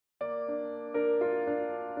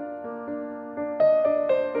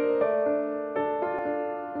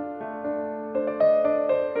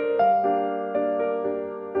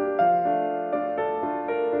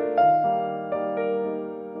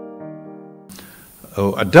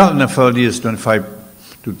adult NAFLD is 25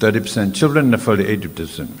 to 30%, children NAFLD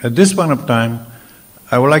 80%. At this point of time,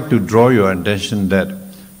 I would like to draw your attention that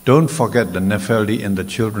don't forget the NAFLD in the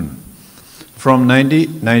children. From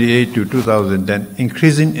 1998 to 2010,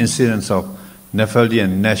 increasing incidence of NAFLD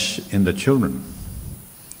and NASH in the children.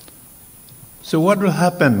 So what will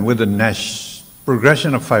happen with the NASH?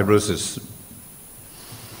 Progression of fibrosis.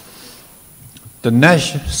 The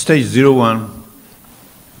NASH stage 01,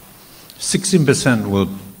 16% will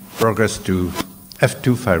progress to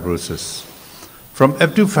F2 fibrosis. From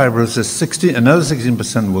F2 fibrosis, another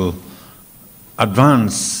 16% will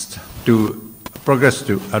progress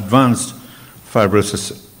to advanced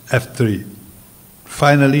fibrosis F3.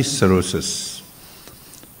 Finally, cirrhosis.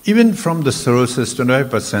 Even from the cirrhosis,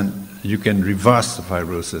 25% you can reverse the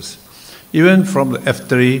fibrosis. Even from the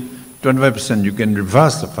F3, 25% you can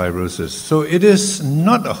reverse the fibrosis. So it is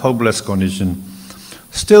not a hopeless condition.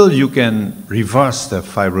 Still you can reverse the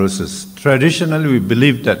fibrosis. Traditionally we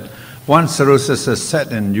believe that once cirrhosis is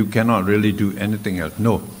set in, you cannot really do anything else.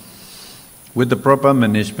 No. With the proper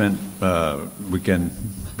management, we can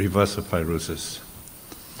reverse the fibrosis.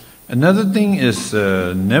 Another thing is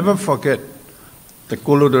never forget the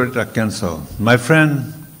colorectal cancer. My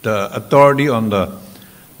friend, the authority on the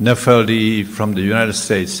NAFLD from the United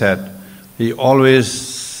States said he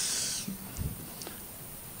always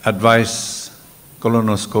advised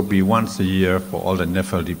colonoscopy once a year for all the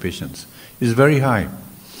NAFLD patients. It's very high.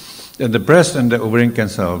 And the breast and the ovarian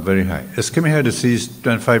cancer are very high. Ischemic heart disease,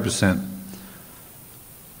 25%.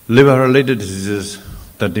 Liver-related diseases,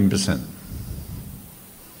 13%.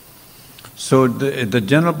 So the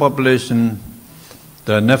general population,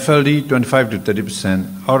 the NAFLD, 25 to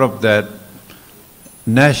 30%. Out of that,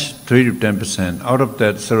 NASH, 3 to 10%. Out of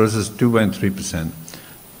that, cirrhosis, 2.3%.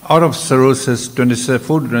 Out of cirrhosis, 4 to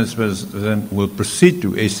 27% will proceed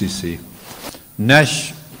to ACC.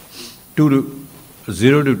 NASH, 0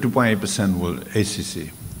 to 2.8% will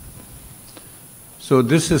ACC. So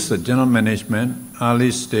this is the general management,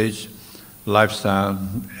 early stage, lifestyle,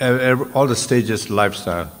 all the stages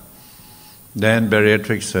lifestyle, then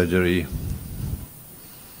bariatric surgery.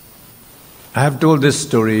 I have told this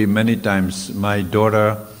story many times. My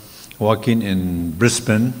daughter, working in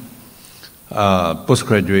Brisbane,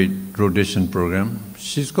 postgraduate rotation program,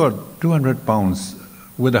 she's got 200 pounds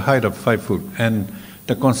with a height of 5 foot, and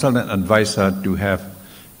the consultant advised her to have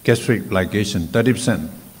gastric ligation, 30%,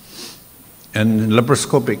 and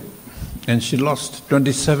laparoscopic, and she lost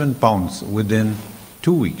 27 pounds within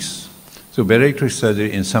 2 weeks. So bariatric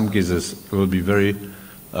surgery in some cases will be very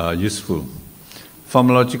useful.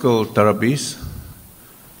 Pharmacological therapies,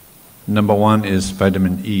 number 1 is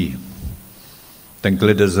vitamin E, then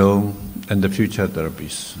glitazone, and the future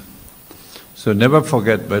therapies. So never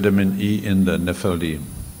forget vitamin E in the NAFLD.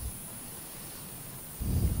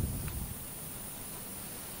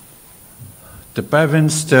 The PAVIN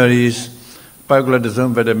studies,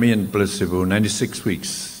 pioglitazone, vitamin E, and placebo, 96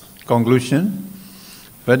 weeks. Conclusion,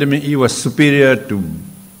 vitamin E was superior to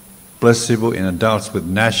placebo in adults with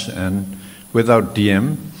NASH and without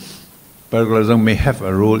DM. Pioglitazone may have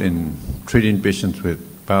a role in treating patients with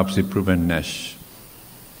biopsy-proven NASH.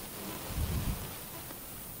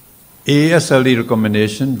 AASLD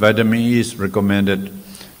recommendation, vitamin E is recommended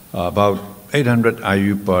about 800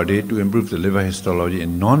 IU per day to improve the liver histology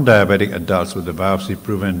in non-diabetic adults with a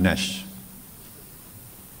biopsy-proven NASH.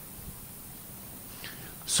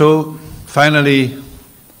 So, finally,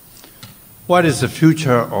 what is the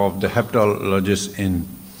future of the hepatologists in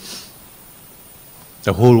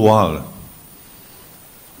the whole world?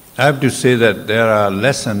 I have to say that there are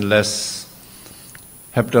less and less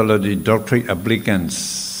hepatology doctorate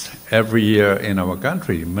applicants every year in our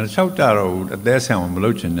country. Because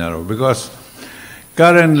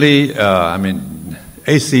currently,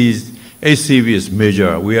 ACV is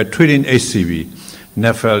major. We are treating ACV,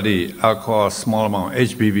 NAFLD, alcohol, small amount,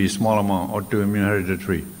 HBV, small amount, autoimmune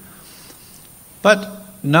hereditary. But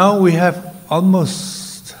now we have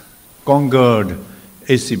almost conquered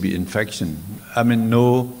ACV infection.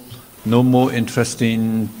 No more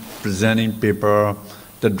interesting presenting paper.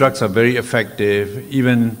 The drugs are very effective.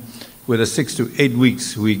 Even with 6 to 8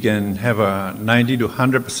 weeks, we can have a 90 to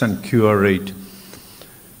 100% cure rate.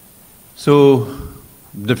 So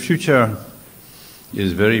the future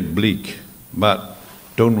is very bleak, but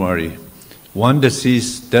don't worry. One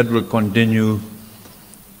disease that will continue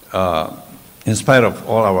in spite of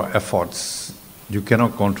all our efforts. You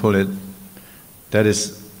cannot control it. That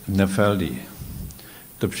is NAFLD.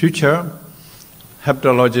 The future,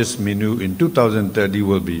 hepatologists menu in 2030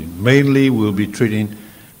 will be treating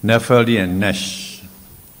NAFLD and NASH.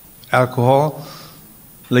 Alcohol,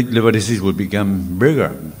 like liver disease will become bigger.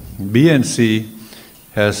 BNC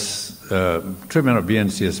has, treatment of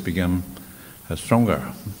BNC has become stronger.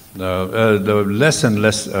 The less and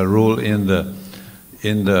less role in the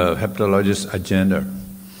hepatologist agenda.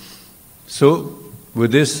 So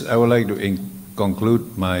with this, I would like to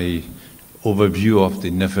conclude my overview of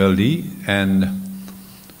the NAFLD, and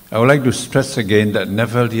I would like to stress again that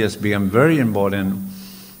NAFLD has become very important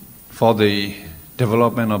for the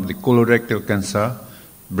development of the colorectal cancer,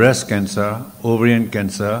 breast cancer, ovarian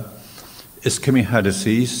cancer, ischemic heart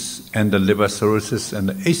disease, and the liver cirrhosis and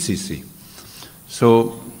the HCC.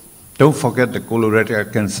 So don't forget the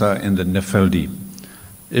colorectal cancer in the NAFLD.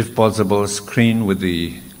 If possible, screen with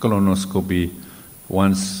the colonoscopy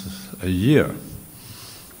once a year.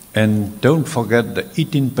 And don't forget the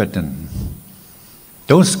eating pattern.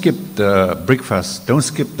 Don't skip the breakfast, don't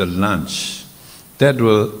skip the lunch. That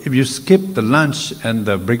will, if you skip the lunch and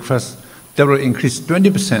the breakfast, that will increase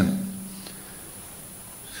 20%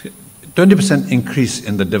 increase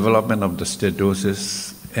in the development of the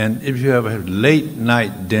steatosis. And if you have late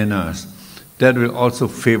night dinners, that will also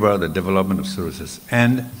favor the development of cirrhosis.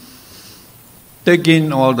 And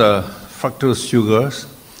taking all the fructose sugars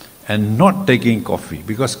and not taking coffee,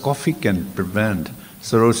 because coffee can prevent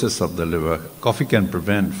cirrhosis of the liver. Coffee can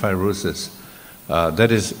prevent fibrosis.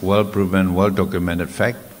 That is well proven, well documented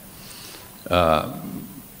fact.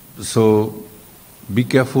 So be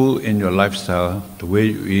careful in your lifestyle, the way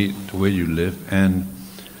you eat, the way you live. And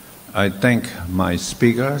I thank my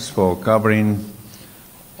speakers for covering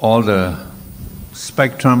all the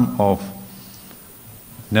spectrum of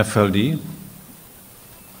NAFLD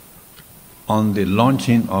on the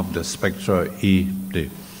launching of the Spectra E Day.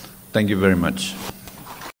 Thank you very much.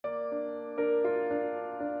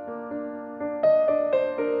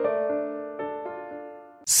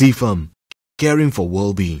 Zifam, caring for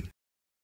well-being.